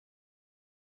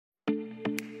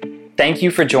Thank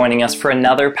you for joining us for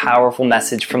another powerful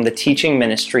message from the teaching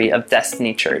ministry of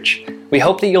Destiny Church. We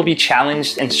hope that you'll be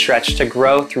challenged and stretched to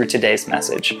grow through today's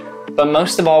message. But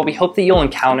most of all, we hope that you'll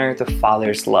encounter the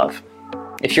Father's love.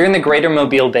 If you're in the greater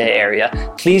Mobile Bay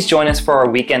area, please join us for our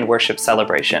weekend worship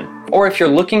celebration. Or if you're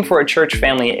looking for a church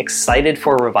family excited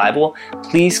for a revival,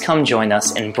 please come join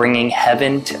us in bringing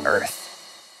heaven to earth.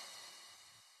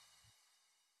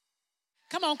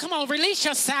 Come on, release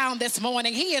your sound this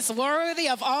morning. He is worthy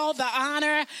of all the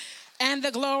honor and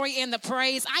the glory and the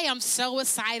praise. I am so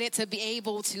excited to be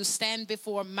able to stand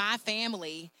before my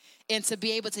family and to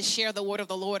be able to share the word of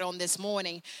the Lord on this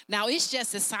morning. Now, it's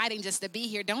just exciting just to be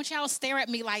here. Don't y'all stare at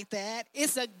me like that.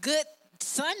 It's a good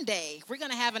Sunday. We're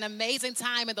going to have an amazing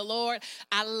time in the Lord.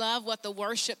 I love what the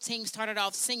worship team started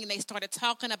off singing. They started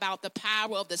talking about the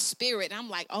power of the Spirit. And I'm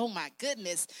like, oh my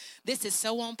goodness, this is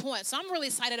so on point. So I'm really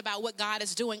excited about what God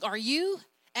is doing. Are you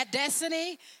at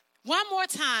Destiny? One more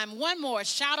time, one more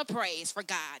shout of praise for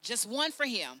God. Just one for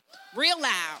him. Real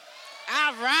loud.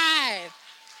 All right.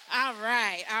 All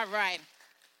right. All right.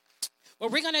 Well,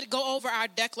 we're going to go over our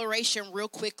declaration real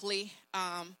quickly.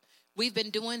 We've been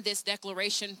doing this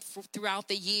declaration throughout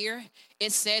the year.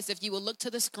 It says, if you will look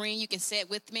to the screen, you can say it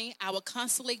with me. I will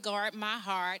constantly guard my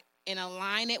heart and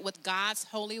align it with God's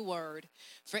holy word.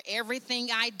 For everything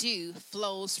I do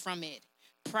flows from it.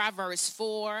 Proverbs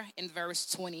 4 and verse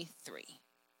 23.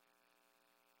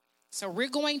 So we're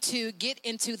going to get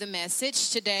into the message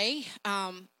today.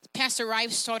 Pastor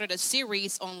Rife started a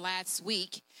series on last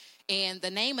week, and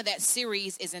the name of that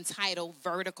series is entitled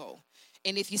Vertical.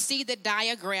 And if you see the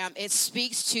diagram, it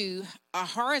speaks to a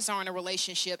horizontal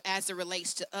relationship as it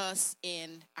relates to us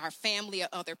and our family or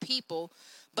other people.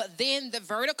 But then the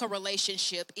vertical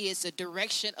relationship is the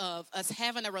direction of us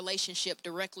having a relationship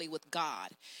directly with God.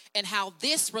 And how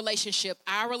this relationship,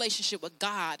 our relationship with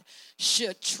God,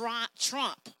 should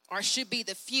trump or should be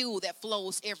the fuel that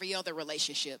flows every other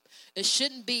relationship. It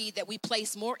shouldn't be that we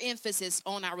place more emphasis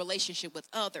on our relationship with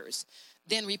others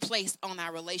than we place on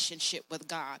our relationship with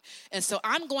God. And so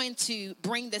I'm going to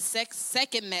bring the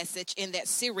second message in that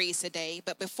series today.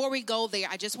 But before we go there,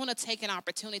 I just want to take an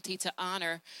opportunity to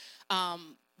honor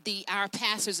our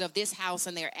pastors of this house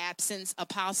in their absence,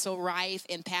 Apostle Rife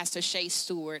and Pastor Shay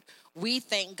Stewart. We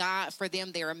thank God for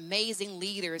them. They're amazing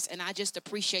leaders, and I just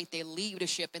appreciate their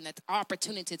leadership and the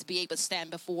opportunity to be able to stand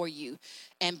before you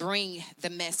and bring the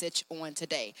message on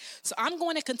today. So I'm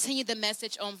going to continue the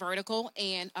message on vertical,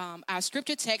 and our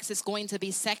scripture text is going to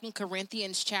be 2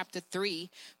 Corinthians chapter 3,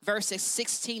 verses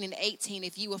 16 and 18,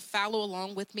 if you will follow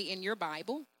along with me in your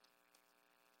Bible.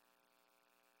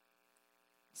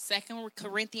 2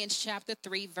 Corinthians chapter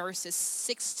 3, verses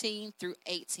 16 through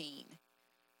 18.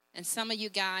 And some of you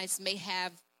guys may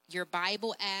have your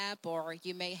Bible app or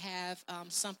you may have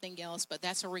something else, but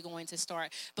that's where we're going to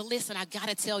start. But listen, I got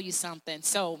to tell you something.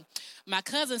 So my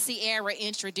cousin Sierra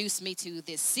introduced me to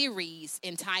this series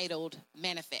entitled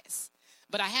Manifest.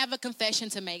 But I have a confession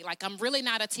to make. Like, I'm really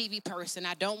not a TV person.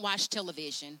 I don't watch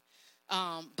television.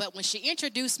 But when she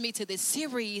introduced me to this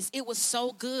series, it was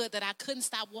so good that I couldn't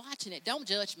stop watching it. Don't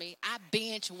judge me. I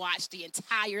binge watched the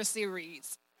entire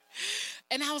series.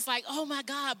 And I was like, oh my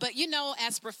God. But you know,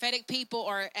 as prophetic people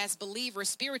or as believers,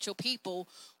 spiritual people,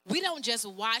 we don't just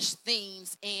watch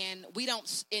things and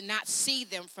not see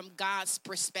them from God's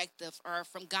perspective or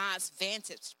from God's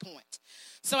vantage point.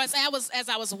 So as I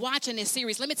was watching this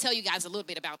series, let me tell you guys a little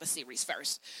bit about the series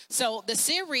first. So the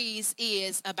series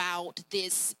is about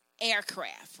this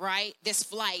aircraft, right? This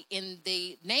flight, and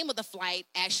the name of the flight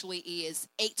actually is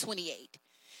 828.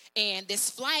 And this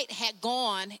flight had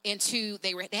gone into,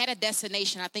 they had a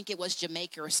destination, I think it was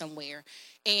Jamaica or somewhere.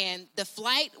 And the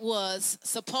flight was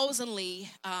supposedly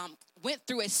went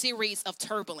through a series of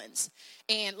turbulence.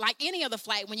 And like any other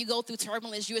flight, when you go through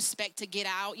turbulence, you expect to get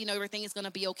out. You know, everything is going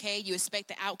to be okay. You expect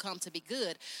the outcome to be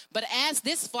good. But as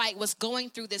this flight was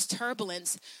going through this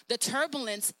turbulence, the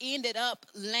turbulence ended up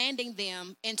landing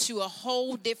them into a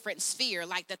whole different sphere.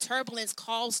 Like the turbulence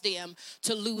caused them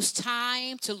to lose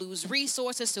time, to lose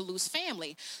resources, to lose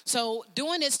family. So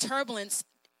during this turbulence,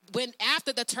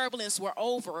 after the turbulence were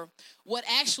over, what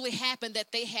actually happened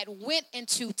that they had went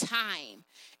into time,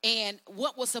 and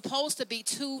what was supposed to be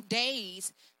 2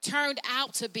 days turned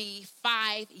out to be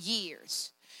 5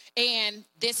 years. And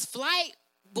this flight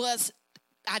was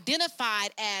identified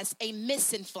as a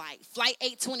missing flight, Flight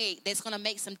 828. That's going to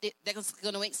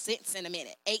make sense in a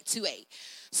minute. 828.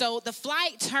 So the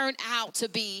flight turned out to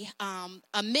be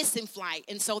a missing flight.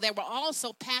 And so there were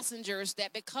also passengers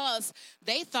that, because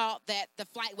they thought that the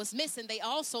flight was missing, they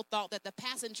also thought that the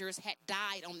passengers had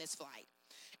died on this flight.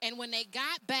 And when they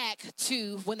got back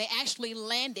to, when they actually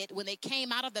landed, when they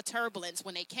came out of the turbulence,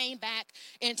 when they came back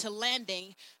into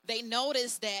landing, they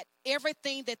noticed that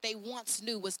everything that they once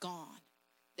knew was gone.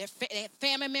 They had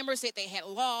family members that they had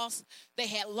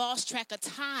lost track of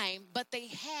time, but they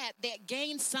had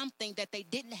gained something that they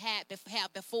didn't have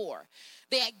before.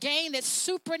 They had gained this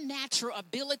supernatural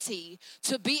ability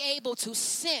to be able to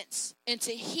sense and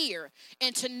to hear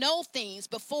and to know things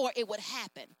before it would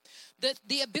happen.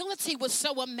 The ability was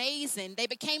so amazing. They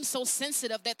became so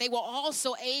sensitive that they were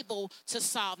also able to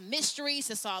solve mysteries,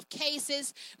 to solve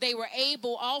cases. They were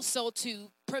able also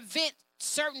to prevent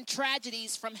certain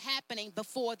tragedies from happening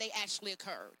before they actually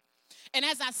occurred. And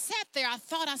as I sat there, I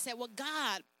said, well,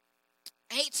 God,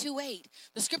 8:28.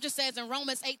 The scripture says in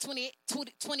Romans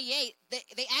 8:28,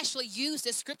 they actually use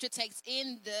this scripture text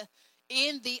in the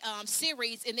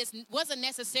series, and this wasn't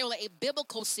necessarily a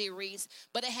biblical series,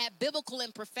 but it had biblical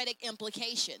and prophetic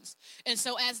implications. And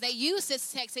so as they used this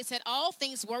text, they said, all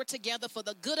things work together for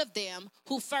the good of them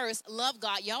who first love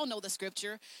God. Y'all know the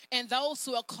scripture. And those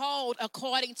who are called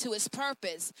according to his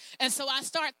purpose. And so I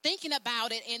start thinking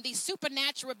about it, and these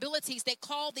supernatural abilities, they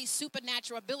call these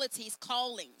supernatural abilities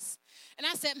callings. And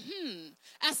I said,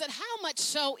 how much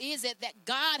so is it that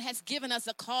God has given us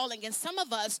a calling, and some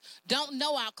of us don't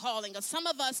know our calling, or some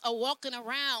of us are walking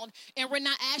around and we're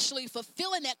not actually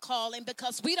fulfilling that calling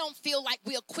because we don't feel like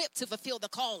we're equipped to fulfill the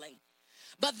calling.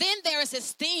 But then there is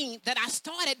this thing that I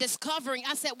started discovering.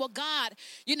 I said, well, God,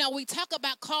 we talk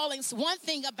about callings. One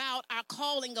thing about our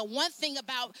calling, or one thing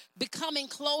about becoming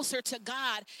closer to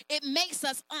God, it makes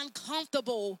us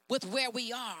uncomfortable with where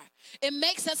we are. It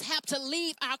makes us have to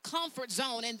leave our comfort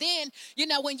zone. And then,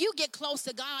 when you get close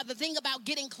to God, the thing about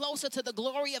getting closer to the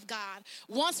glory of God,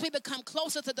 once we become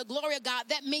closer to the glory of God,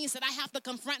 that means that I have to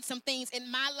confront some things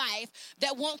in my life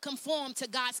that won't conform to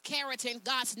God's character and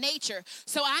God's nature.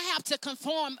 So I have to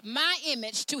conform my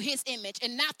image to his image,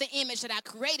 and not the image that I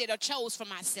created or chose for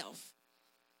myself.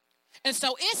 And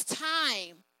so it's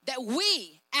time that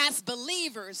we as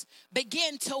believers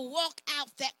begin to walk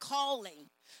out that calling.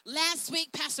 Last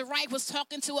week, Pastor Wright was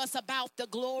talking to us about the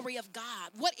glory of God.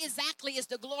 What exactly is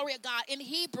the glory of God? In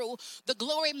Hebrew, the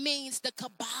glory means the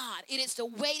kabod. It is the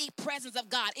weighty presence of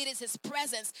God. It is his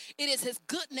presence. It is his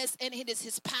goodness, and it is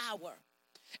his power.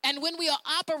 And when we are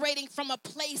operating from a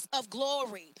place of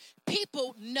glory,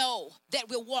 people know that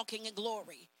we're walking in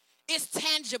glory. It's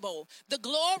tangible. The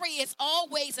glory is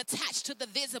always attached to the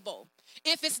visible.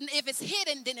 If it's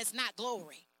hidden, then it's not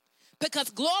glory.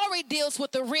 Because glory deals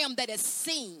with the realm that is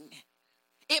seen.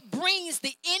 It brings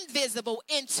the invisible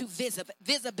into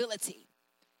visibility.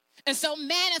 And so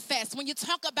manifest, when you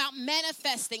talk about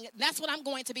manifesting, that's what I'm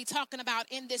going to be talking about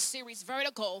in this series,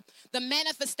 Vertical, the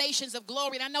manifestations of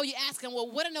glory. And I know you're asking, well,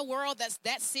 what in the world does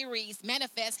that series,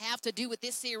 Manifest, have to do with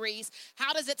this series?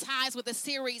 How does it ties with the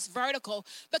series, Vertical?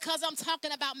 Because I'm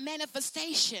talking about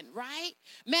manifestation, right?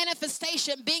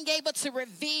 Manifestation, being able to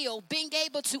reveal, being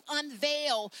able to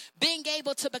unveil, being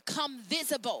able to become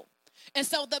visible. And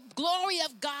so the glory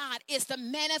of God is the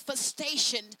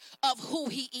manifestation of who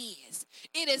he is.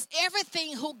 It is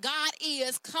everything who God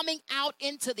is coming out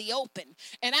into the open.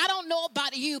 And I don't know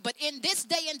about you, but in this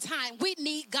day and time, we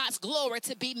need God's glory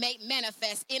to be made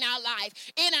manifest in our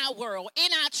life, in our world,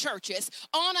 in our churches,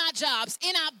 on our jobs,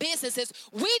 in our businesses.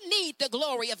 We need the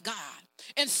glory of God.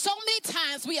 And so many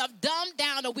times we have dumbed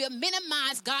down, or we have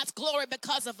minimized God's glory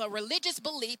because of a religious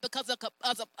belief, because of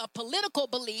a political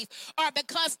belief, or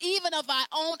because even of our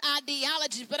own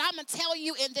ideologies. But I'm going to tell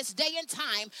you in this day and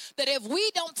time that if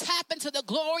we don't tap into the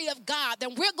glory of God,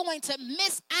 then we're going to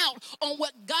miss out on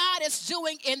what God is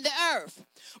doing in the earth.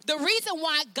 The reason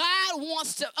why God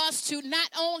wants us to not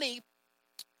only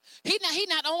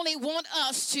want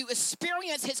us to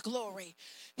experience his glory,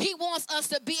 he wants us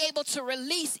to be able to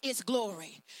release his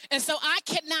glory. And so I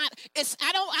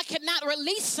cannot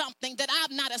release something that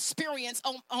I've not experienced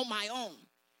on my own.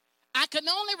 I can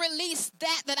only release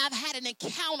that I've had an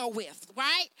encounter with,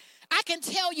 right? I can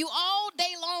tell you all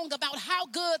day long about how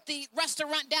good the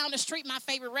restaurant down the street, my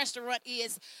favorite restaurant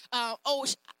is,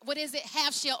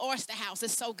 Half Shell Oyster House.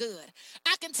 It's so good.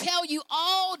 I can tell you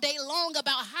all day long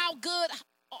about how good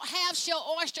Half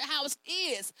Shell Oyster House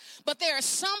is, but there are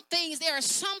some things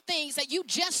that you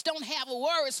just don't have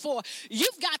words for.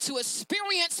 You've got to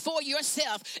experience for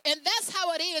yourself, and that's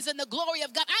how it is in the glory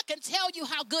of God. I can tell you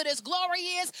how good his glory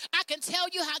is. I can tell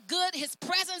you how good his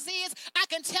presence is. I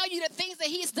can tell you the things that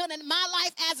he's done in my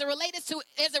life as it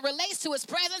relates to his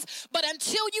presence. But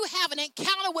until you have an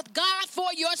encounter with God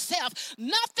for yourself,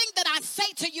 nothing that I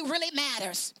say to you really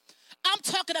matters. I'm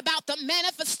talking about the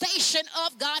manifestation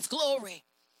of God's glory.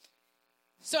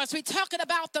 So as we're talking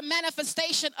about the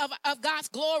manifestation of God's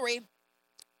glory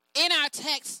in our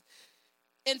text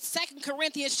in 2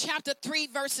 Corinthians chapter 3,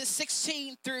 verses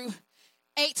 16 through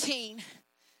 18,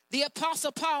 the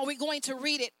Apostle Paul, we're going to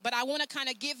read it, but I want to kind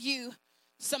of give you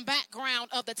some background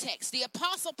of the text. The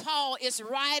Apostle Paul is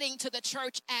writing to the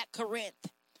church at Corinth.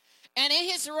 And in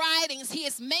his writings, he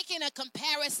is making a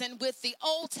comparison with the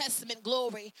Old Testament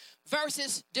glory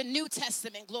versus the New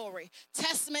Testament glory.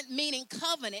 Testament meaning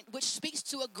covenant, which speaks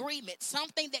to agreement,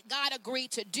 something that God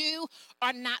agreed to do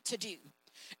or not to do.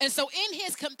 And so in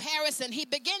his comparison, he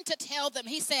began to tell them,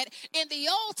 he said, in the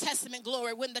Old Testament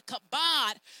glory, when the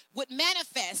kabod would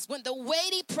manifest, when the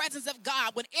weighty presence of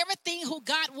God, when everything who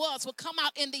God was would come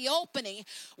out in the opening,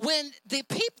 when the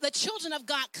people, the children of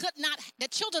God the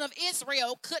children of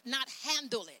Israel could not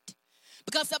handle it.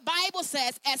 Because the Bible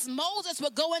says, as Moses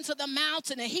would go into the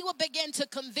mountain and he would begin to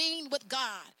convene with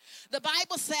God, the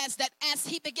Bible says that as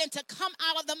he began to come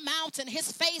out of the mountain,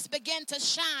 his face began to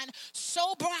shine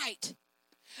so bright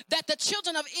that the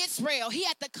children of Israel, he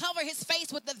had to cover his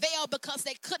face with the veil because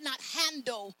they could not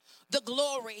handle the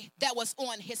glory that was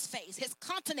on his face. His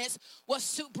countenance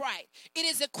was too bright. It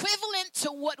is equivalent to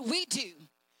what we do.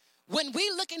 When we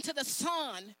look into the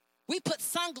sun, we put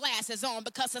sunglasses on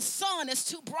because the sun is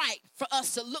too bright for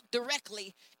us to look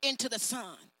directly into the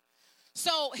sun.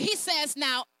 So he says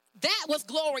now that was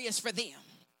glorious for them.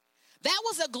 That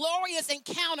was a glorious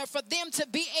encounter for them to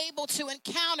be able to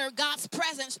encounter God's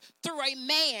presence through a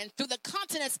man, through the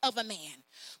countenance of a man.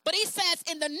 But he says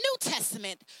in the New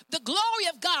Testament, the glory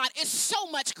of God is so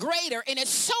much greater and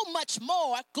it's so much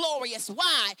more glorious.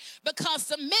 Why? Because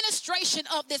the ministration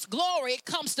of this glory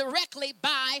comes directly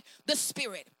by the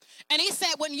Spirit. And he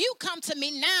said, when you come to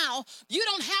me now, you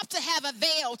don't have to have a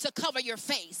veil to cover your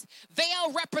face.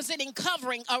 Veil representing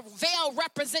covering, a veil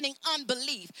representing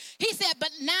unbelief. He said,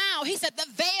 but now, he said, the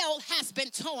veil has been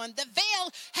torn. The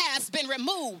veil has been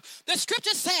removed. The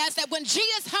scripture says that when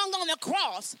Jesus hung on the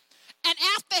cross, and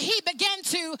after he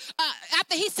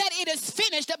said it is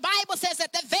finished, the Bible says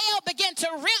that the veil began to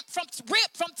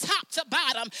rip from top to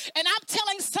bottom. And I'm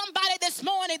telling somebody this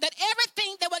morning that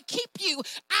everything that would keep you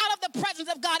out of the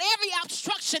presence of God, every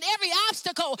obstruction, every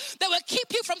obstacle that would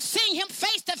keep you from seeing him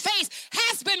face to face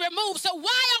has been removed. So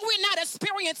why are we not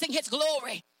experiencing his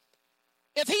glory?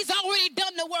 If he's already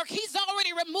done the work, he's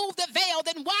already removed the veil,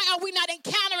 then why are we not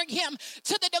encountering him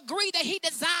to the degree that he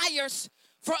desires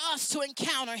for us to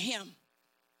encounter him?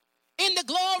 In the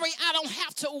glory, I don't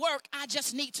have to work. I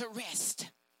just need to rest.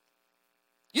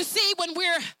 You see, when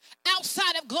we're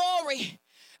outside of glory,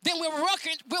 then we're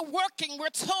working, we're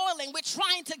toiling, we're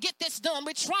trying to get this done.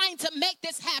 We're trying to make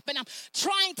this happen. I'm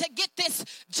trying to get this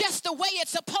just the way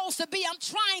it's supposed to be. I'm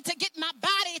trying to get my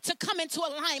body to come into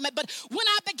alignment. But when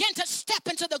I begin to step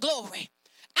into the glory,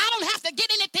 I don't have to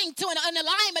get anything to an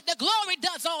alignment. The glory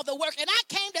does all the work. And I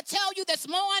came to tell you this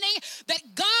morning that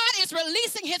God is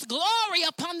releasing his glory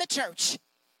upon the church.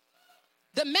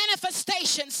 The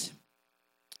manifestations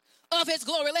of his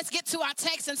glory. Let's get to our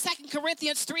text in 2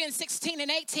 Corinthians 3 and 16 and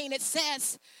 18. It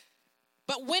says,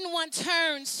 but when one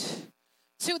turns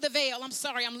to the veil, I'm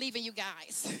sorry, I'm leaving you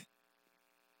guys.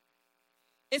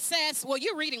 It says, well,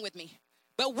 you're reading with me.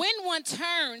 But when one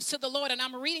turns to the Lord, and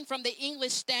I'm reading from the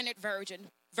English Standard Version.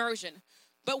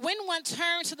 But when one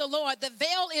turns to the Lord, the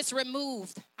veil is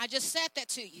removed. I just said that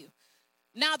to you.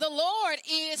 Now the Lord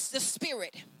is the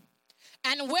Spirit.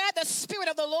 And where the Spirit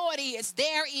of the Lord is,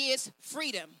 there is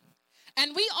freedom.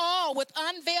 And we all with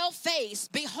unveiled face,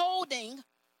 beholding,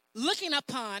 looking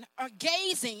upon, or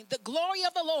gazing the glory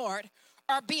of the Lord,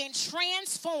 are being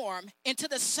transformed into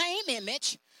the same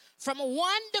image from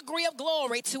one degree of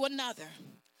glory to another.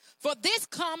 For this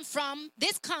comes from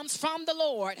the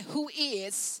Lord, who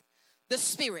is the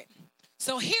Spirit.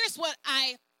 So here's what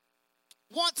I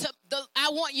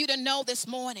want you to know this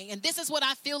morning, and this is what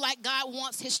I feel like God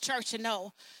wants his church to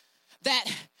know, that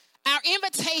our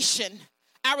invitation,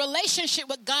 our relationship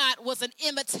with God was an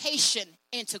invitation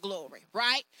into glory,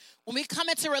 right? When we come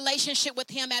into relationship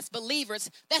with him as believers,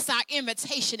 that's our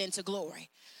invitation into glory.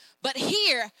 But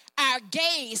here, our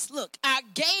gaze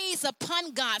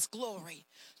upon God's glory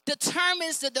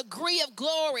determines the degree of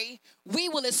glory we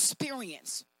will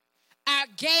experience. Our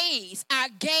gaze.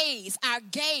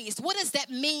 What does that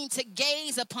mean, to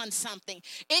gaze upon something?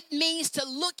 It means to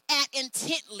look at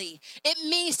intently. It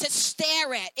means to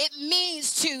stare at. It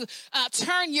means to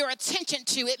turn your attention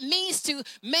to. It means to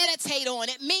meditate on.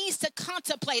 It means to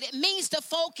contemplate. It means to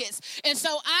focus. And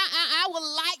so I would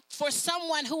like for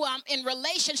someone who I'm in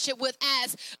relationship with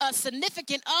as a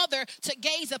significant other to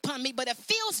gaze upon me. But it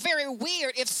feels very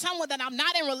weird if someone that I'm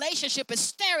not in relationship is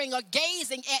staring or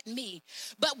gazing at me.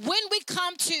 But when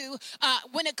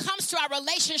when it comes to our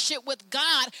relationship with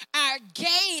God, our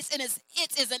gaze it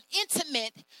is an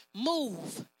intimate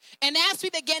move. And as we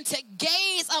begin to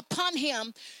gaze upon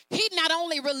him, he not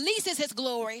only releases his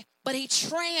glory, but he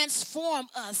transforms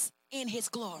us in his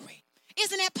glory.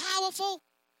 Isn't that powerful?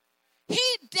 He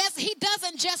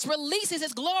doesn't just releases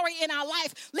his glory in our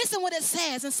life. Listen what it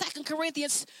says in 2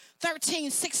 Corinthians 13,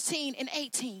 16, and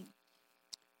 18.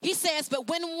 He says, but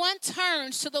when one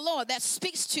turns to the Lord, that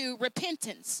speaks to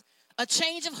repentance, a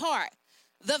change of heart,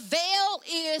 the veil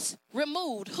is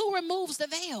removed. Who removes the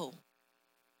veil?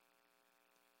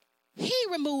 He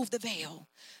removed the veil.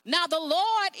 Now the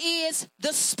Lord is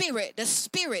the Spirit.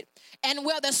 And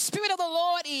where the Spirit of the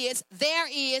Lord is, there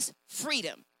is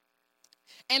freedom.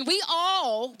 And we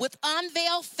all, with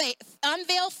unveiled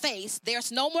face,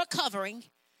 there's no more covering,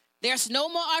 there's no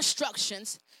more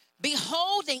obstructions,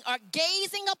 beholding or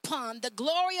gazing upon the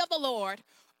glory of the Lord,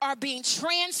 are being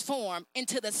transformed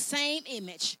into the same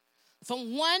image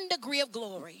from one degree of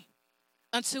glory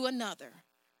unto another.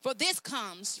 For this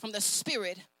comes from the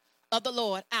Spirit of the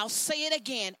Lord. I'll say it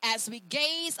again. As we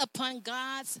gaze upon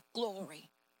God's glory,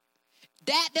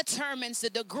 that determines the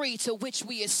degree to which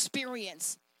we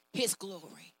experience his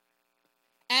glory.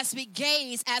 As we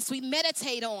gaze, as we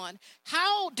meditate on,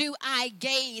 how do I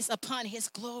gaze upon his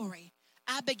glory?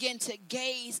 I begin to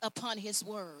gaze upon his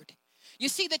word. You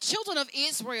see, the children of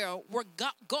Israel were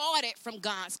guarded from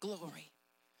God's glory.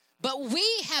 But we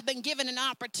have been given an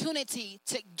opportunity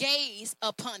to gaze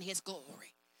upon his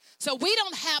glory. So we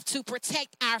don't have to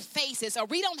protect our faces, or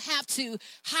we don't have to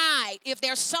hide if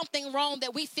there's something wrong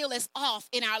that we feel is off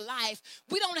in our life.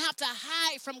 We don't have to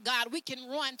hide from God. We can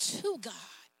run to God.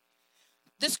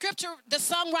 The scripture, the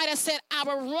songwriter said, I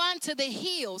will run to the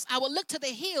hills. I will look to the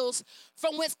hills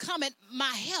from whence cometh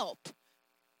my help.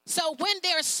 So when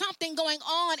there's something going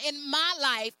on in my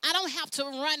life, I don't have to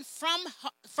run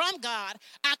from God.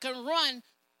 I can run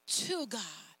to God.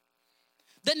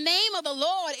 The name of the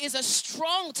Lord is a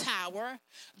strong tower.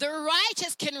 The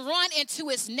righteous can run into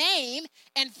his name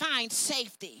and find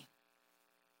safety.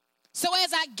 So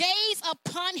as I gaze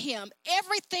upon him,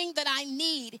 everything that I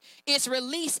need is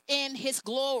released in his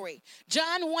glory.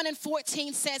 John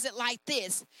 1:14 says it like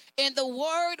this, and the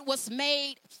word was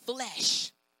made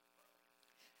flesh.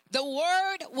 The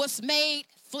word was made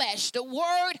flesh. The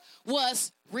word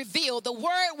was revealed. The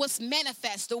word was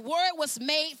manifest. The word was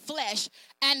made flesh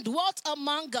and dwelt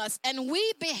among us, and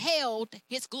we beheld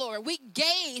his glory. We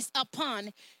gazed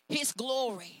upon his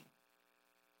glory.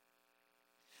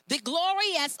 The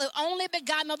glory as the only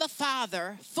begotten of the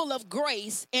Father, full of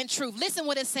grace and truth. Listen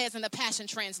what it says in the Passion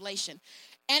Translation.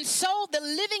 And so the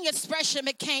living expression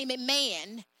became a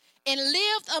man and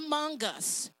lived among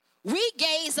us. We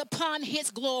gaze upon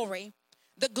his glory,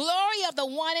 the glory of the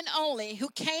one and only who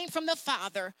came from the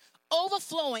Father,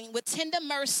 overflowing with tender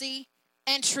mercy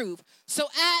and truth. So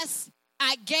as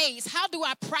I gaze, how do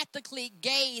I practically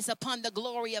gaze upon the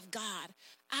glory of God?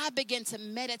 I begin to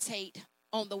meditate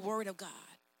on the word of God.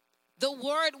 The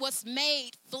word was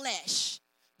made flesh.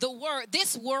 The word,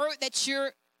 this word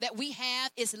that we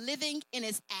have is living and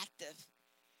is active.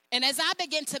 And as I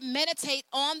begin to meditate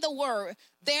on the word,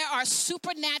 there are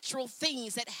supernatural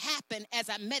things that happen as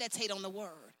I meditate on the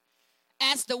word.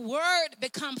 As the word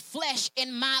become flesh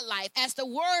in my life, as the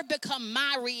word become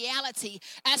my reality,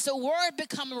 as the word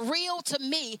become real to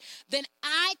me, then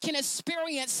I can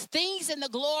experience things in the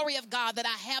glory of God that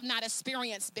I have not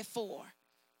experienced before.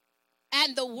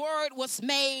 And the word was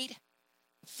made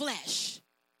flesh.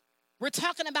 We're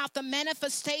talking about the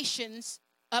manifestations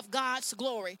of God's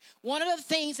glory. One of the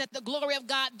things that the glory of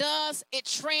God does, it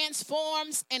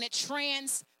transforms and it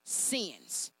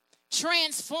transcends.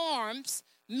 Transforms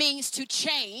means to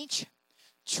change.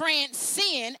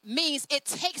 Transcend means it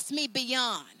takes me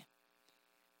beyond.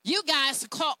 You guys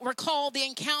recall the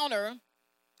encounter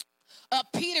of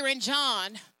Peter and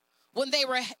John when they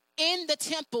were in the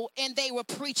temple and they were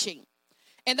preaching.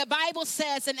 And the Bible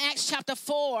says in Acts chapter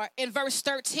 4 in verse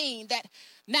 13 that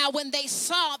now when they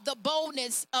saw the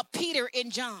boldness of Peter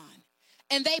and John,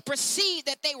 and they perceived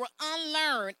that they were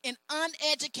unlearned and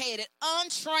uneducated,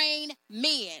 untrained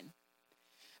men,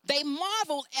 they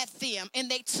marveled at them and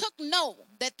they took note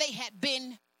that they had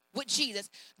been with Jesus.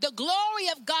 The glory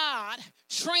of God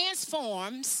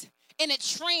transforms and it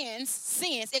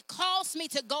transcends. It calls me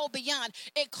to go beyond.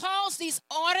 It calls these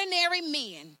ordinary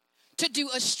men to do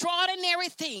extraordinary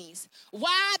things.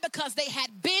 Why? Because they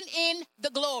had been in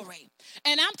the glory.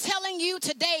 And I'm telling you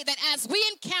today that as we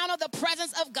encounter the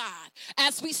presence of God,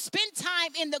 as we spend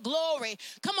time in the glory,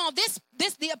 come on,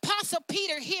 the Apostle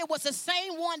Peter here was the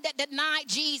same one that denied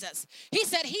Jesus. He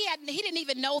said he didn't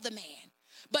even know the man.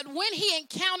 But when he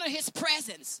encountered his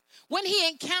presence, when he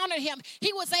encountered him,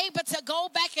 he was able to go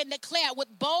back and declare with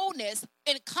boldness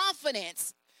and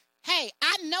confidence, hey,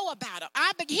 I know about him.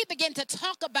 He began to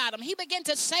talk about him. He began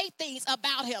to say things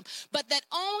about him. But that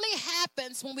only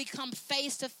happens when we come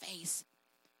face to face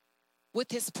with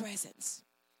his presence.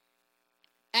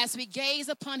 As we gaze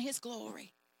upon his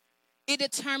glory, it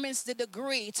determines the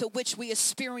degree to which we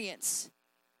experience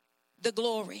the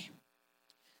glory.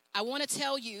 I want to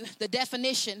tell you the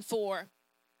definition for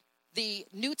the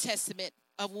New Testament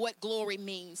of what glory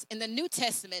means. In the New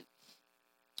Testament,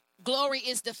 glory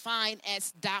is defined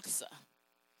as doxa.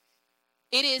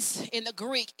 It is, in the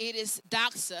Greek, it is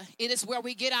doxa. It is where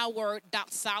we get our word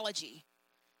doxology.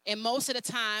 And most of the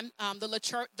time, the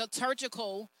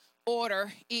liturgical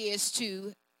order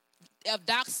of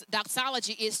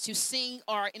doxology is to sing,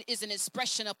 or is an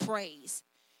expression of praise.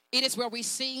 It is where we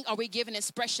sing or we give an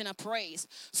expression of praise.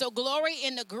 So glory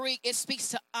in the Greek, it speaks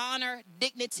to honor,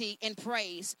 dignity, and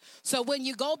praise. So when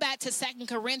you go back to 2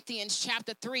 Corinthians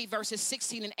chapter 3, verses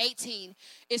 16 and 18,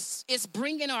 it's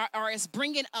bringing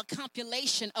a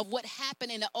compilation of what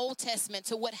happened in the Old Testament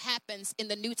to what happens in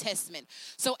the New Testament.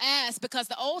 So because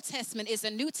the Old Testament is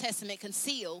the New Testament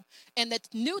concealed, and the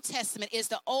New Testament is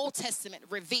the Old Testament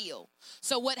revealed.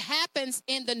 So what happens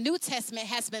in the New Testament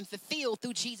has been fulfilled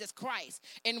through Jesus Christ.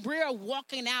 And we're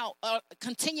walking out a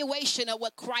continuation of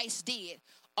what Christ did,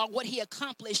 or what he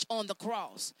accomplished on the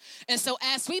cross. And so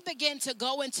as we begin to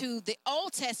go into the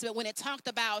Old Testament, when it talked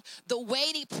about the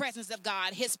weighty presence of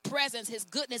God, his presence, his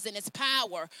goodness, and his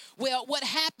power, well, what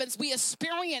happens, we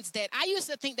experience that. I used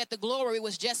to think that the glory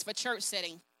was just for church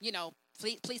setting.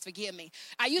 Please forgive me.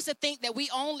 I used to think that we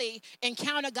only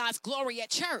encounter God's glory at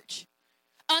church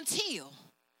until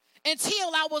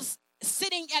I was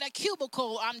sitting at a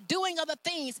cubicle, I'm doing other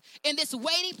things, and this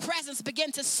weighty presence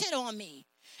began to sit on me.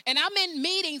 And I'm in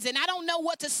meetings, and I don't know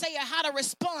what to say or how to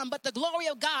respond, but the glory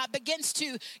of God begins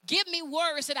to give me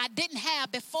words that I didn't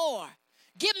have before.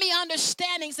 Give me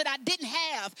understandings that I didn't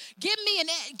have. Give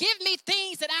me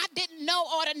things that I didn't know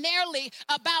ordinarily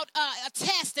about a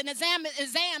test and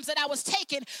exams that I was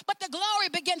taking. But the glory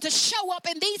began to show up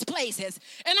in these places.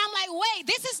 And I'm like, wait,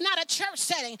 this is not a church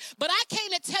setting. But I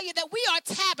came to tell you that we are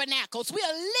tabernacles. We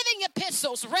are living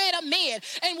epistles read of men.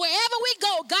 And wherever we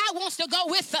go, God wants to go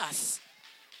with us.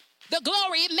 The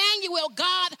glory, Emmanuel,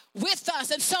 God with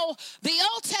us. And so the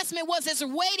Old Testament was his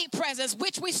weighty presence,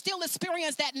 which we still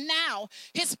experience that now.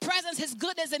 His presence, his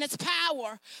goodness, and his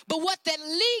power. But what that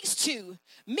leads to,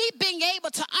 me being able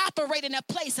to operate in a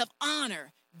place of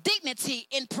honor, dignity,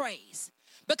 and praise.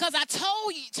 Because I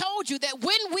told you that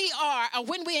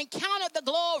when we encounter the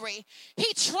glory,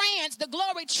 the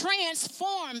glory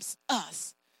transforms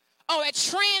us. Or it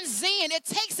transcends. It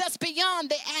takes us beyond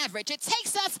the average. It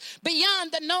takes us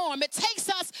beyond the norm. It takes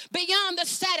us beyond the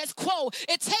status quo.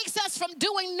 It takes us from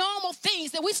doing normal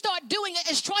things that we start doing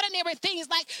extraordinary things,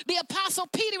 like the Apostle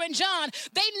Peter and John.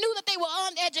 They knew that they were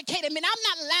uneducated. I mean, I'm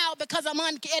not loud because I'm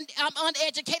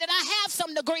uneducated. I have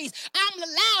some degrees. I'm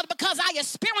loud because I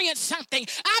experienced something.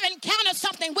 I've encountered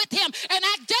something with him, and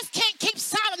I just can't keep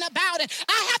silent about it.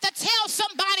 I have to tell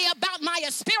somebody about my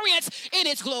experience in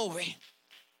his glory.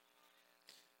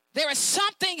 There is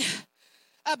something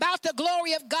about the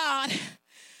glory of God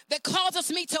that causes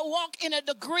me to walk in a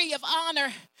degree of honor,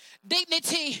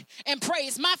 dignity, and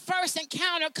praise. My first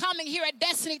encounter coming here at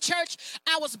Destiny Church,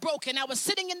 I was broken. I was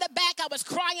sitting in the back. I was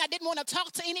crying. I didn't want to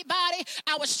talk to anybody.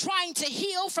 I was trying to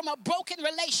heal from a broken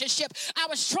relationship. I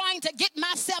was trying to get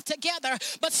myself together,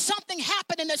 but something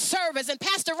happened in the service, and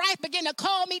Pastor Wright began to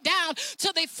call me down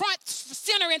to the front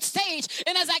center and stage.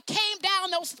 And as I came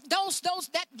down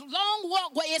that long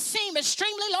walkway, it seemed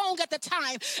extremely long at the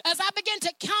time. As I began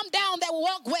to come down that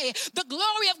walkway, the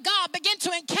glory of God began to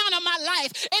encounter my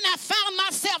life, and I found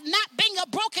myself not being a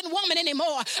broken woman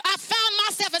anymore. I found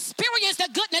myself experiencing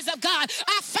the goodness of God.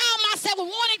 I found myself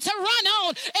wanting to run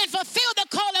on and fulfill the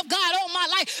call of God on my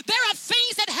life. There are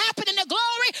things that happen in the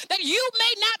glory that you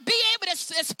may not be able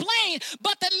to explain,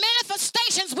 but the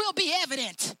manifestations will be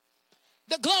evident.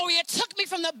 The glory, it took me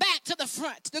from the back to the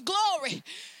front. The glory,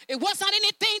 it was not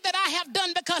anything that I have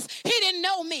done because he didn't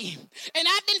know me. And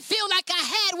I didn't feel like I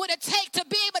had what it takes to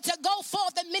be able to go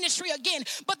forth in ministry again.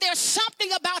 But there's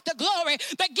something about the glory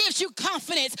that gives you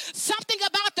confidence. Something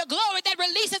about the glory that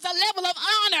releases a level of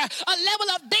honor, a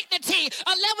level of dignity,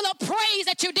 a level of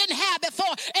praise that you didn't have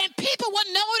before. And people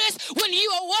will notice when you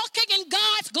are walking in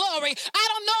God's glory. I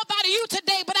don't know about you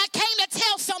today, but I came to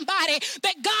tell somebody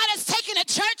that God has taken a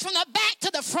church from the back to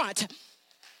the front.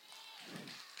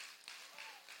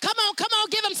 Come on,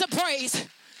 give him some praise.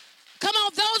 Come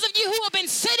on, those of you who have been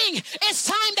sitting, it's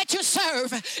time that you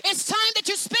serve. It's time that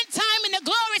you spend time in the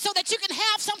glory so that you can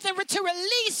have something to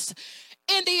release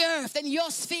in the earth, in your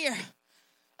sphere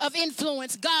of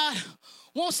influence. God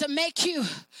wants to make you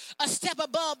a step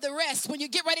above the rest. When you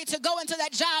get ready to go into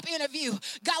that job interview,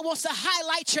 God wants to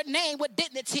highlight your name with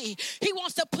dignity. He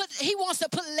wants to put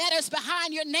letters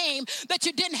behind your name that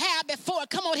you didn't have before.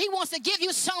 Come on, he wants to give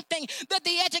you something that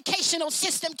the educational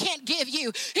system can't give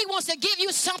you. He wants to give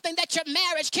you something that your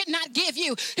marriage cannot give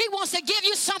you. He wants to give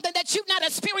you something that you've not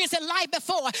experienced in life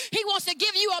before. He wants to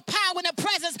give you a power and a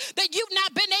presence that you've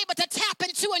not been able to tap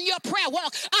into in your prayer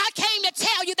walk. I came to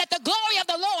tell you that the glory of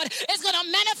the Lord is going to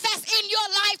manifest in your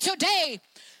life today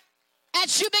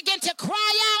as you begin to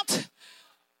cry out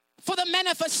for the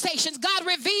manifestations. God,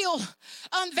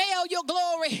 unveil your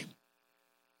glory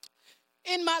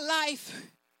in my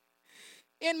life.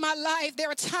 In my life, there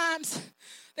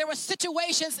were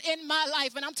situations in my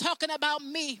life, and I'm talking about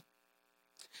me,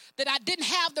 that I didn't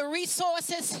have the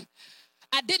resources,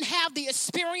 I didn't have the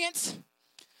experience,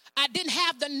 I didn't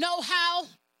have the know-how,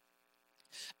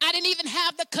 I didn't even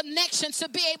have the connections to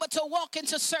be able to walk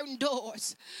into certain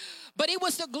doors. But it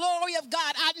was the glory of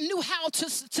God. I knew how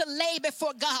to lay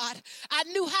before God. I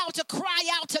knew how to cry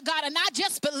out to God. And I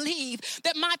just believe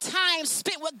that my time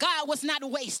spent with God was not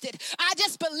wasted. I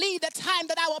just believe the time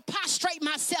that I would prostrate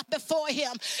myself before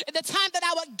him, the time that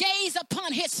I would gaze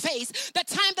upon his face, the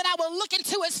time that I would look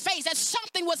into his face, that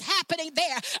something was happening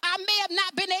there. I may have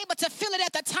not been able to feel it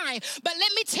at the time, but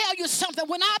let me tell you something.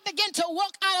 When I began to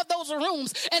walk out of those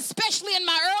rooms, especially in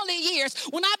my early years,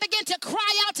 when I began to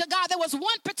cry out to God, there was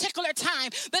one particular time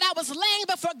that I was laying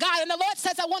before God, and the Lord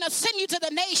says, I want to send you to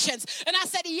the nations. And I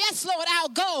said, yes, Lord,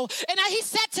 I'll go. And he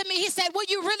said to me, he said, will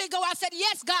you really go? I said,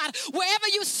 yes, God, wherever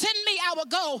you send me, I will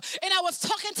go. And I was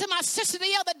talking to my sister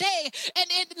the other day, and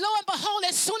lo and behold,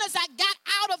 as soon as I got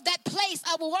out of that place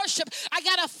of worship, I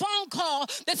got a phone call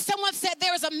that someone said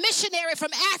there is a missionary from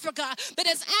Africa that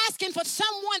is asking for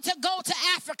someone to go to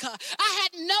Africa. I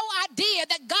had no idea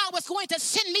that God was going to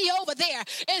send me over there.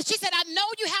 And she said, I know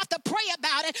you have to pray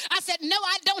about it. I said, no,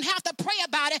 I don't have to pray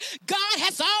about it. God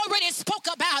has already spoke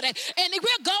about it, and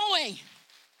we're going.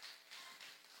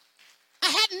 I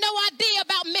had no idea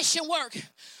about mission work,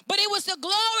 but it was the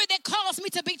glory that caused me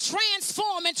to be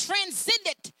transformed and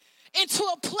transcended into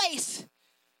a place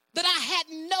that I had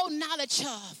no knowledge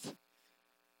of.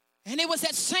 And it was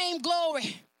that same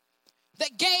glory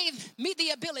that gave me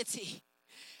the ability.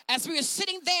 As we were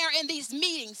sitting there in these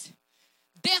meetings,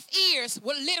 deaf ears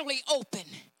were literally open.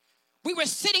 We were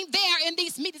sitting there in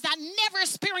these meetings. I never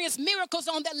experienced miracles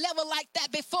on that level like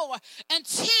that before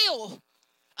until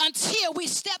we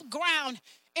stepped ground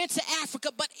into Africa.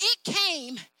 But it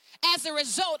came as a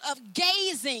result of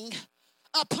gazing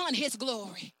upon his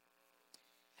glory.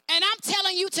 And I'm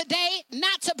telling you today,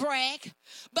 not to brag,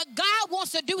 but God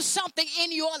wants to do something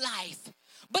in your life.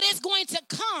 But it's going to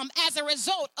come as a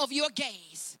result of your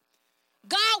gaze.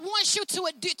 God wants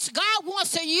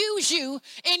to use you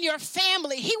in your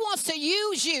family. He wants to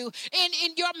use you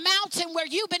in your mountain where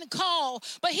you've been called.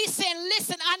 But he's saying,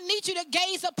 listen, I need you to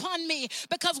gaze upon me,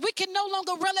 because we can no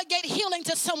longer relegate healing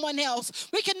to someone else.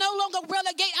 We can no longer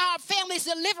relegate our family's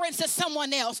deliverance to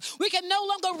someone else. We can no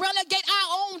longer relegate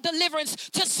our own deliverance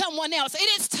to someone else. It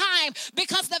is time,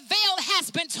 because the veil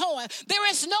has been torn. There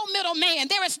is no middleman.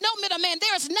 There is no middleman.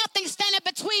 There is nothing standing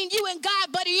between you and God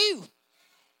but you.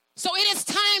 So it is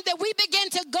time that we begin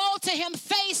to go to him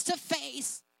face to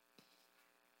face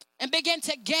and begin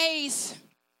to gaze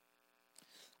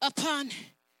upon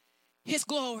his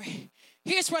glory.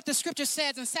 Here's what the scripture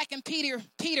says in 2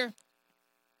 Peter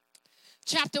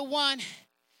chapter 1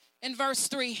 and verse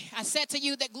 3. I said to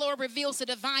you that glory reveals the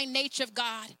divine nature of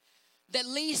God that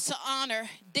leads to honor,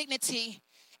 dignity,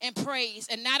 and praise.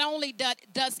 And not only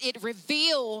does it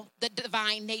reveal the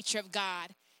divine nature of God,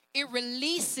 it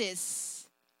releases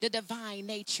the divine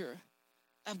nature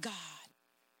of God.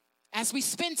 As we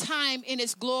spend time in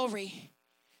his glory,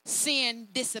 sin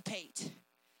dissipates.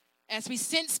 As we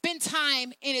spend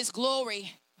time in his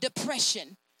glory,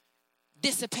 depression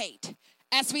dissipate.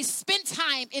 As we spend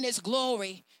time in his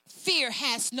glory, fear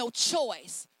has no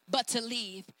choice but to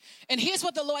leave. And here's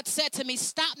what the Lord said to me: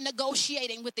 stop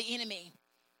negotiating with the enemy.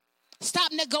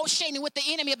 Stop negotiating with the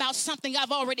enemy about something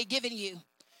I've already given you.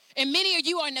 And many of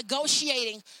you are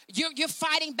negotiating. You're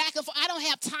fighting back and forth. I don't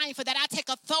have time for that. I take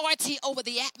authority over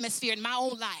the atmosphere in my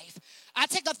own life. I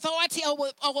take authority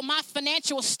over my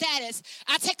financial status.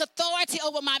 I take authority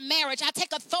over my marriage. I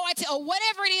take authority over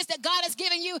whatever it is that God has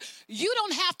given you. You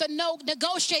don't have to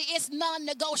negotiate. It's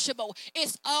non-negotiable.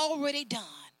 It's already done.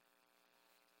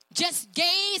 Just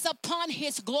gaze upon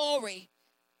his glory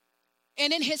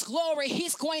And in his glory,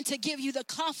 he's going to give you the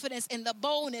confidence and the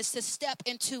boldness to step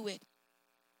into it.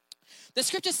 The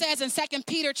scripture says in 2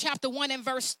 Peter chapter 1 and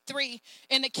verse 3,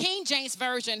 in the King James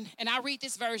Version, and I read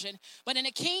this version, but in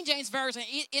the King James Version,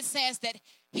 it says that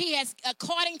he has,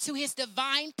 according to his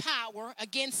divine power,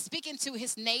 again, speaking to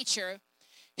his nature,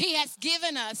 he has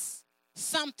given us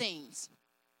some things.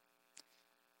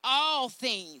 All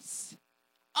things.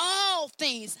 All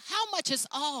things. How much is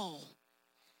all?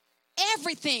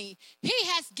 Everything. He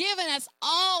has given us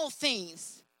all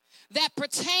things that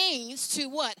pertains to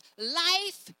what?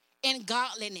 Life and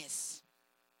godliness.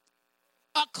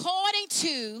 According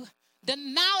to the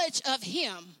knowledge of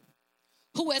him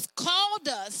who has called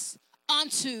us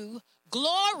unto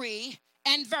glory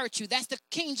and virtue. That's the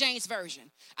King James Version.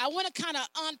 I want to kind of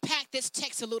unpack this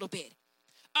text a little bit.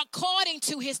 According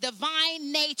to his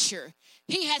divine nature,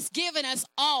 he has given us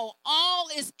all. All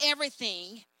is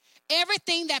everything.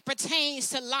 Everything that pertains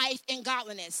to life and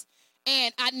godliness.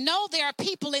 And I know there are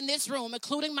people in this room,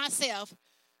 including myself,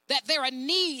 that there are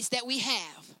needs that we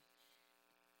have.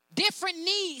 Different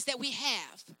needs that we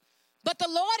have. But the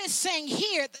Lord is saying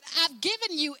here that I've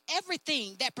given you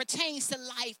everything that pertains to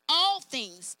life, all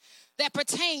things that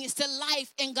pertains to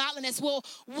life and godliness. Well,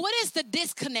 what is the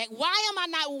disconnect? Why am I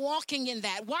not walking in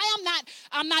that? Why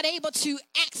I'm not able to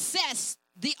access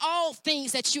the all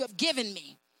things that you have given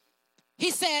me? He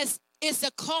says it's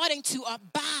according to or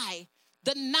by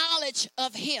the knowledge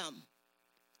of him.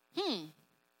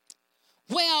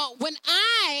 Well, when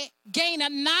I gain a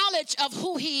knowledge of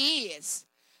who he is,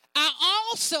 I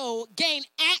also gain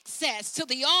access to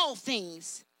the all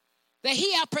things that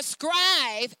he has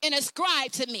prescribed and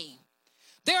ascribed to me.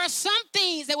 There are some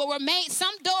things that will remain,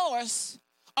 some doors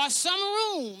or some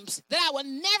rooms that I will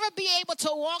never be able to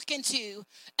walk into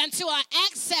until I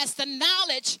access the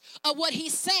knowledge of what he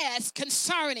says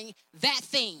concerning that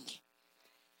thing.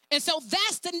 And so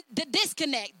that's the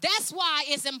disconnect. That's why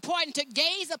it's important to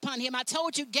gaze upon him. I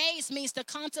told you gaze means to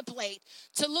contemplate,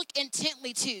 to look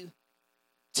intently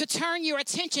to turn your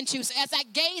attention to. So as I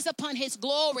gaze upon his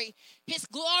glory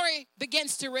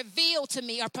begins to reveal to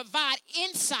me or provide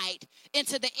insight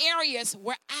into the areas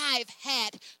where I've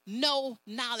had no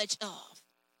knowledge of.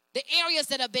 The areas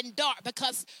that have been dark,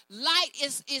 because light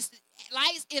is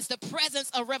the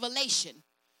presence of revelation.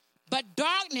 But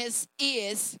darkness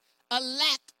is a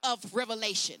lack of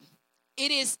revelation.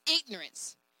 It is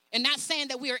ignorance. And not saying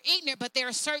that we are ignorant, but there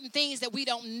are certain things that we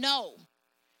don't know.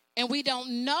 And we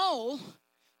don't know,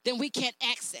 then we can't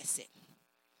access it.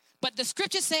 But the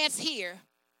scripture says here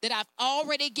that I've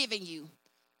already given you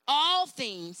all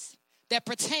things that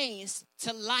pertains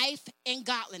to life and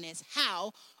godliness.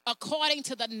 How? According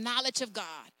to the knowledge of God.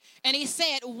 And he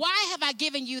said, why have I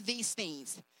given you these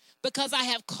things? Because I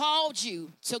have called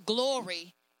you to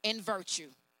glory and virtue.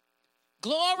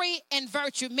 Glory and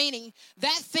virtue, meaning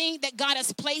that thing that God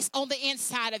has placed on the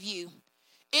inside of you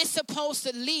is supposed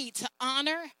to lead to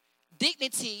honor,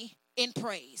 dignity, and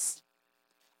praise.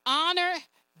 Honor,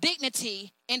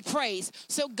 dignity, and praise.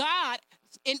 So God,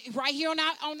 right here on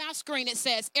our screen, it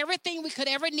says, everything we could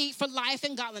ever need for life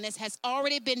and godliness has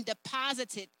already been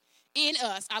deposited in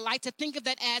us. I like to think of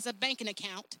that as a banking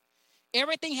account.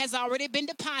 Everything has already been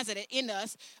deposited in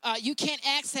us. You can't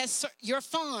access your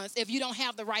funds if you don't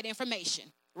have the right information,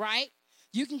 right?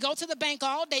 You can go to the bank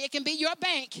all day. It can be your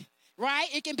bank, right?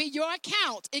 It can be your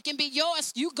account. It can be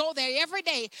yours. You go there every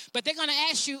day, but they're going to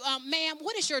ask you, ma'am,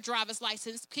 what is your driver's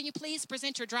license? Can you please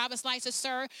present your driver's license,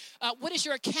 sir? What is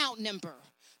your account number?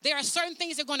 There are certain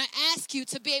things they're going to ask you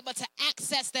to be able to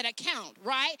access that account,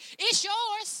 right? It's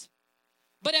yours.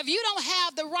 But if you don't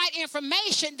have the right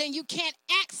information, then you can't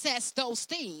access those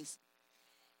things.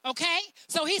 Okay?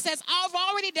 So he says, I've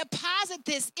already deposited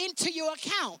this into your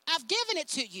account. I've given it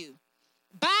to you.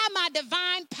 By my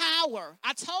divine power,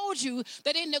 I told you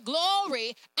that in the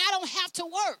glory, I don't have to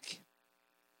work.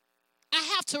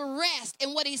 I have to rest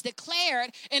in what he's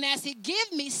declared. And as he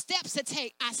gives me steps to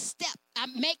take,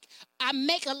 I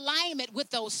make alignment with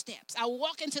those steps. I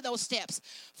walk into those steps.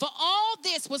 For all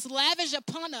this was lavished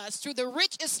upon us through the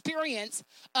rich experience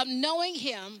of knowing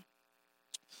him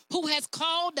who has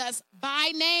called us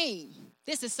by name.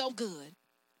 This is so good.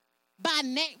 By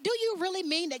name. Do you really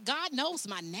mean that God knows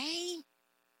my name?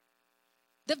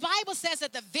 The Bible says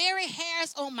that the very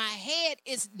hairs on my head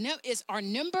are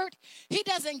numbered. He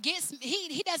doesn't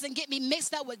get me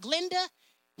mixed up with Glenda.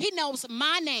 He knows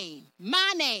my name.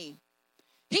 My name.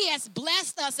 He has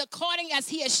blessed us according as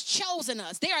he has chosen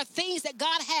us. There are things that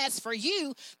God has for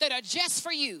you that are just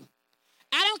for you.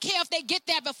 I don't care if they get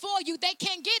there before you. They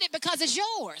can't get it because it's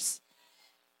yours.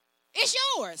 It's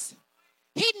yours.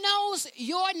 He knows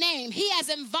your name. He has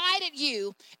invited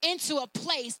you into a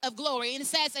place of glory. And it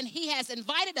says, and he has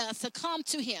invited us to come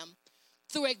to him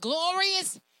through a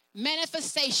glorious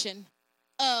manifestation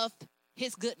of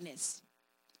his goodness.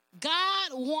 God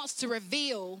wants to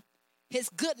reveal his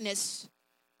goodness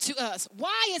to us.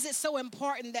 Why is it so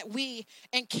important that we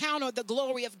encounter the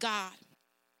glory of God?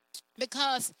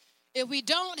 Because if we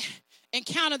don't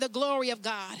encounter the glory of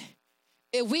God,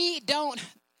 if we don't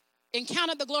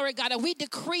encounter the glory of God, if we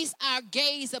decrease our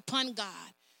gaze upon God,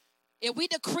 if we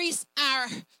decrease our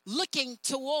looking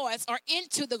towards or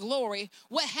into the glory,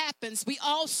 what happens? We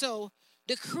also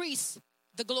decrease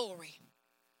the glory.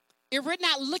 If we're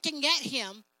not looking at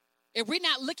him,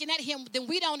 then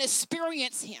we don't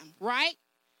experience him, right?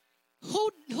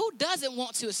 Who doesn't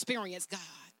want to experience God?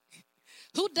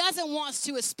 Who doesn't want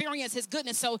to experience his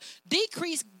goodness? So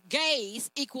decreased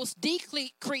gaze equals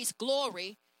decreased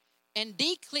glory, and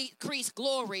decreased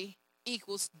glory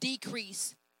equals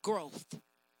decreased growth.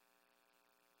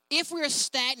 If we're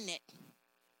stagnant,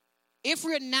 if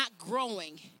we're not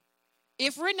growing,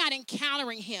 if we're not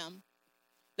encountering him,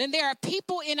 then there are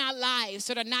people in our lives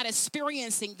that are not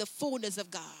experiencing the fullness of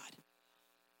God.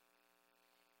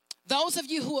 Those of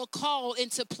you who are called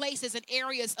into places and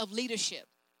areas of leadership,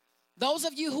 those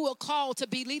of you who are called to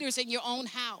be leaders in your own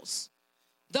house,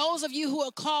 those of you who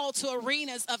are called to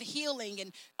arenas of healing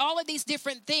and all of these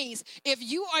different things, if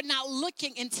you are not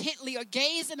looking intently or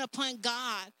gazing upon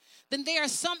God, then there are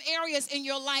some areas in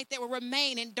your life that will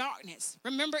remain in darkness.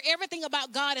 Remember, everything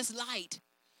about God is light.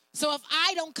 So if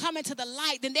I don't come into the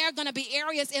light, then there are going to be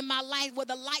areas in my life where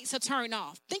the lights are turned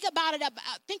off. Think about it.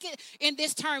 Think it in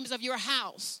this terms of your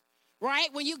house, right?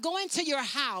 When you go into your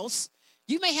house,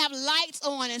 you may have lights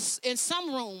on in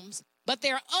some rooms, but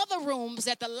there are other rooms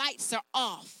that the lights are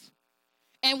off.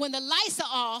 And when the lights are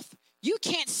off, you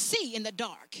can't see in the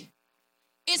dark.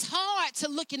 It's hard to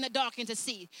look in the dark and to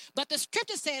see. But the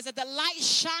scripture says that the light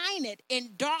shineth in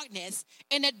darkness,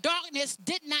 and the darkness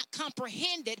did not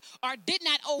comprehend it or did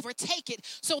not overtake it.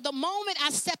 So the moment I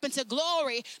step into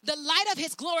glory, the light of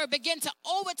his glory began to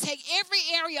overtake every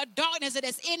area of darkness that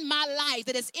is in my life,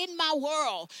 that is in my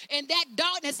world. And that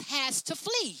darkness has to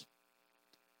flee.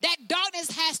 That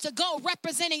darkness has to go,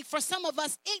 representing for some of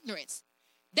us ignorance.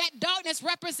 That darkness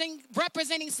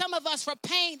representing some of us for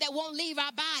pain that won't leave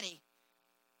our body.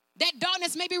 That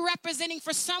darkness may be representing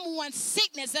for someone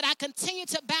sickness that I continue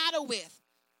to battle with.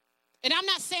 And I'm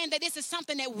not saying that this is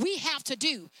something that we have to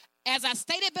do. As I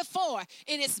stated before,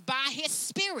 it is by his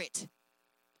spirit.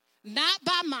 Not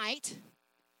by might,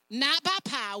 not by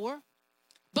power,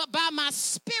 but by my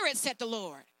spirit, said the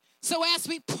Lord. So as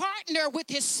we partner with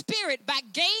his spirit by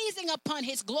gazing upon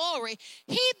his glory,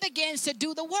 he begins to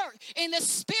do the work. And the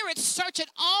spirit searcheth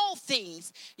all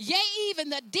things, yea,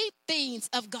 even the deep things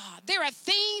of God. There are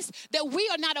things that we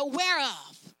are not aware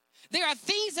of. There are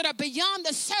things that are beyond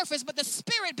the surface, but the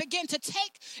spirit begin to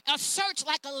take a search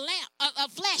like a lamp, a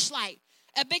flashlight,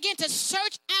 and begin to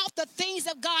search out the things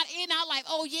of God in our life.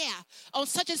 Oh yeah, on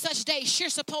such and such day,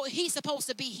 he's supposed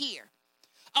to be here.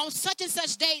 On such and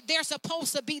such day, they're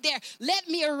supposed to be there. Let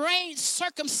me arrange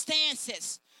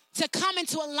circumstances to come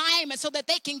into alignment so that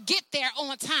they can get there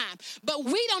on time. But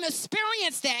we don't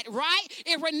experience that, right?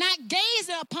 If we're not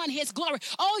gazing upon his glory.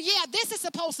 Oh, yeah, this is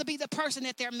supposed to be the person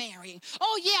that they're marrying.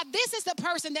 Oh, yeah, this is the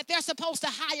person that they're supposed to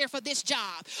hire for this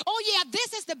job. Oh, yeah,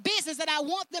 this is the business that I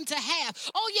want them to have.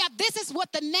 Oh, yeah, this is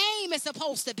what the name is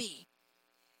supposed to be.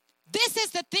 This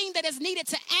is the thing that is needed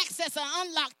to access and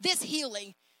unlock this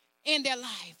healing in their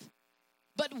life.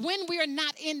 But when we are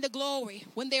not in the glory,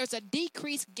 when there's a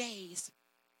decreased gaze,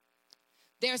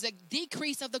 there's a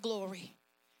decrease of the glory,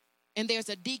 and there's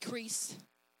a decrease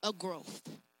of growth.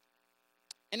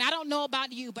 And I don't know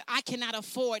about you, but I cannot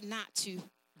afford not to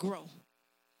grow.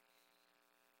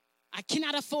 I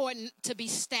cannot afford to be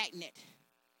stagnant.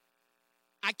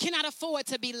 I cannot afford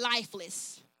to be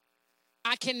lifeless.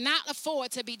 I cannot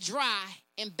afford to be dry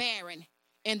and barren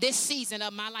in this season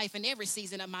of my life and every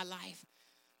season of my life.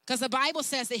 Because the Bible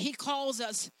says that he calls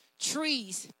us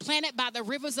trees planted by the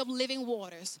rivers of living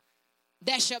waters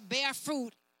that shall bear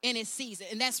fruit in its season.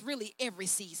 And that's really every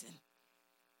season.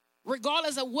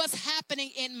 Regardless of what's happening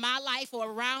in my life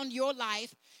or around your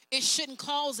life, it shouldn't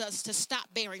cause us to stop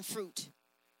bearing fruit.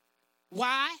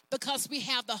 Why? Because we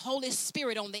have the Holy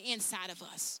Spirit on the inside of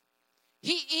us.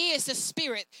 He is the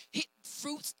Spirit,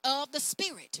 fruits of the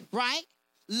Spirit, right?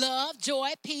 Love, joy,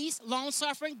 peace,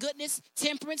 long-suffering, goodness,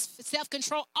 temperance,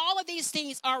 self-control. All of these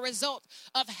things are a result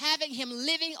of having him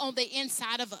living on the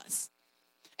inside of us.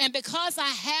 And because I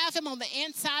have him on the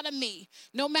inside of me,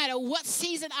 no matter what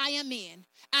season I am in,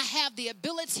 I have the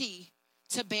ability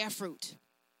to bear fruit.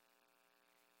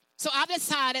 So I've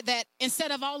decided that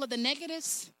instead of all of the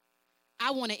negatives,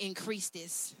 I want to increase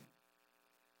this.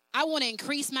 I want to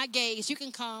increase my gaze. You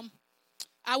can come.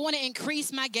 I want to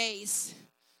increase my gaze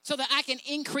so that I can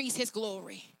increase his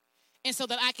glory and so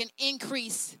that I can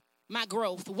increase my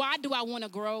growth. Why do I want to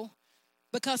grow?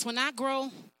 Because when I grow,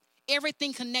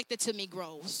 everything connected to me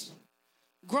grows.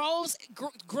 Growth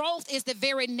is the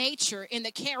very nature and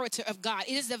the character of God.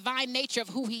 It is the divine nature of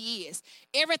who he is.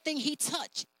 Everything he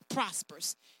touches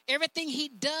prospers. Everything he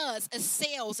does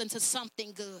excels into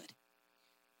something good.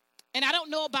 And I don't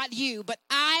know about you, but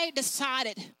I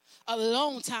decided a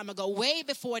long time ago, way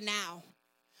before now,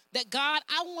 that God,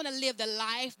 I want to live the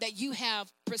life that you have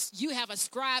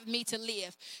ascribed me to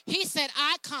live. He said,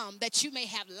 I come that you may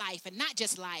have life, and not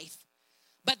just life,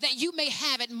 but that you may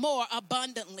have it more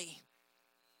abundantly.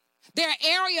 There are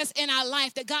areas in our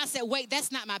life that God said, wait,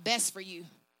 that's not my best for you.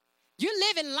 You're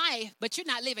living life, but you're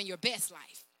not living your best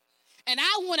life. And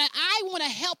I want to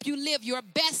help you live your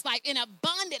best life, an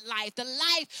abundant life, the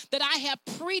life that I have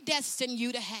predestined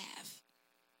you to have.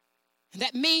 And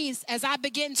that means as I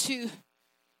begin to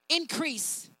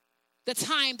increase the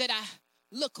time that I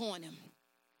look on him.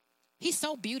 He's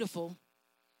so beautiful.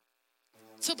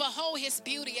 To behold his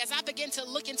beauty, as I begin to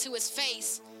look into his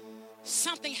face,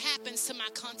 something happens to my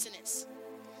countenance.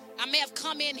 I may have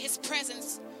come in his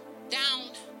presence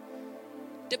down,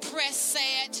 depressed,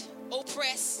 sad,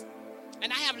 oppressed,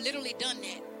 and I have literally done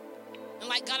that. And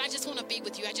like, God, I just want to be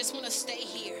with you. I just want to stay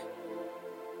here.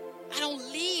 I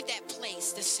don't leave that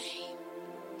place the same.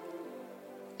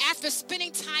 After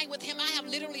spending time with him, I have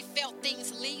literally felt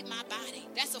things leave my body.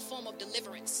 That's a form of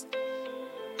deliverance.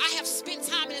 I have spent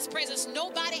time in his presence.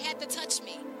 Nobody had to touch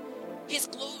me. His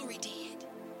glory did.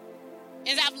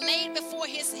 And I've laid before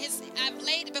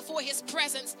his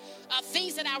presence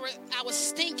things that I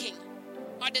was thinking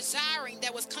or desiring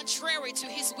that was contrary to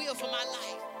his will for my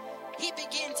life. He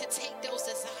began to take those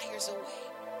desires away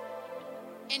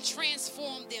and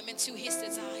transform them into his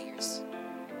desires.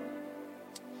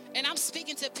 And I'm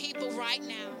speaking to people right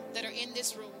now that are in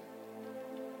this room.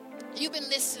 You've been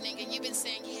listening and you've been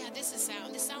saying, yeah, this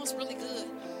sounds really good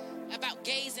about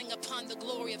gazing upon the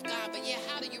glory of God. But yeah,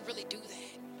 how do you really do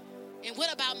that? And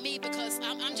what about me? Because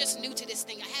I'm just new to this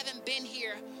thing. I haven't been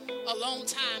here a long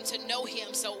time to know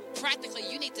him. So practically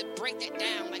you need to break that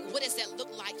down. Like, what does that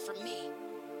look like for me?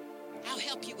 I'll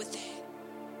help you with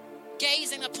that.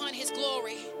 Gazing upon his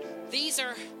glory. These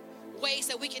are ways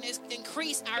that we can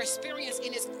increase our experience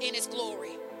in his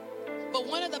glory. But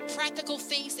one of the practical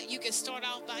things that you can start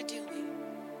off by doing,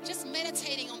 just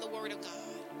meditating on the word of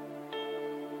God.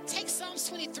 Take Psalms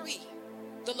 23.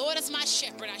 The Lord is my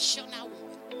shepherd, I shall not want.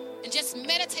 And just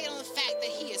meditate on the fact that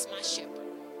he is my shepherd.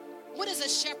 What does a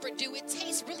shepherd do? It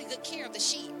takes really good care of the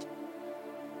sheep.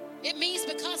 It means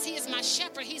because he is my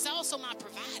shepherd, he's also my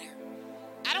provider.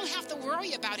 I don't have to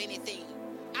worry about anything.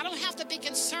 I don't have to be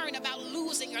concerned about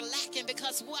losing or lacking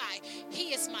because why? He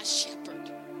is my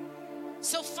shepherd.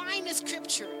 So find the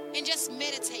scripture and just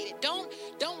meditate it.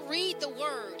 Don't read the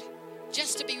word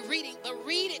just to be reading, but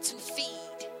read it to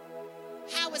feed.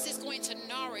 How is this going to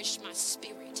nourish my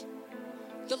spirit?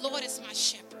 The Lord is my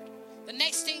shepherd. The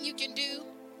next thing you can do,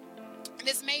 and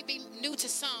this may be new to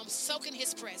some, soak in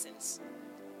his presence.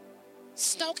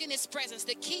 Soak in his presence.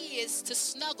 The key is to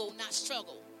snuggle, not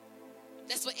struggle.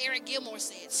 That's what Eric Gilmore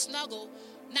said. Snuggle,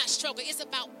 not struggle. It's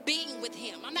about being with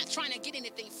him. I'm not trying to get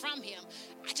anything from him.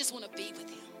 I just want to be with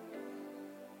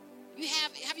him.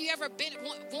 Have you ever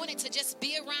wanted to just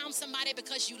be around somebody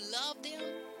because you love them?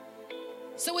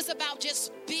 So it's about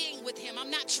just being with him.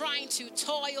 I'm not trying to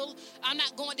toil.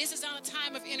 This is not a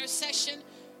time of intercession.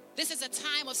 This is a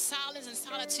time of silence and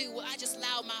solitude where I just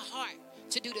allow my heart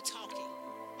to do the talking.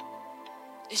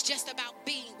 It's just about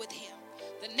being with him.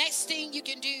 The next thing you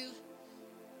can do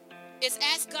is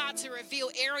ask God to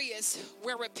reveal areas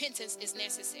where repentance is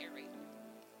necessary.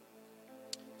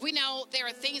 We know there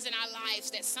are things in our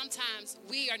lives that sometimes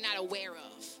we are not aware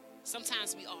of.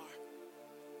 Sometimes we are.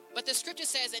 But the scripture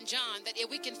says in John that if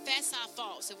we confess our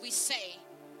faults, if we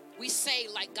say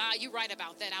like, God, you're right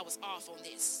about that. I was off on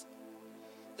this.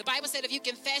 The Bible said if you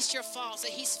confess your faults,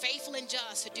 that he's faithful and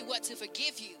just to do what? To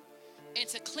forgive you and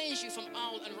to cleanse you from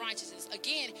all unrighteousness.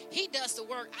 Again, he does the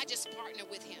work. I just partner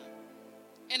with him.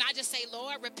 And I just say,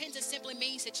 Lord, repentance simply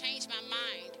means to change my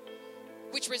mind,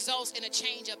 which results in a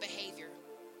change of behavior.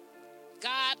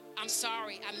 God, I'm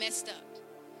sorry, I messed up.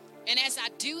 And as I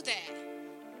do that,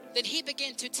 then he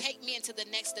began to take me into the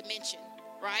next dimension,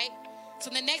 right? So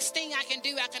the next thing I can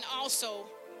do, I can also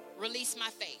release my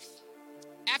faith.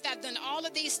 After I've done all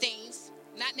of these things,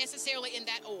 not necessarily in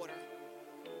that order,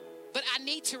 but I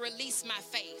need to release my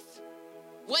faith.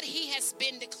 what he has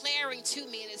been declaring to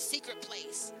me in a secret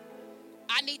place,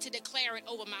 I need to declare it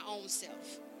over my own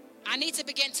self. I need to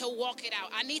begin to walk it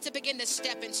out. I need to begin to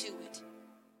step into it.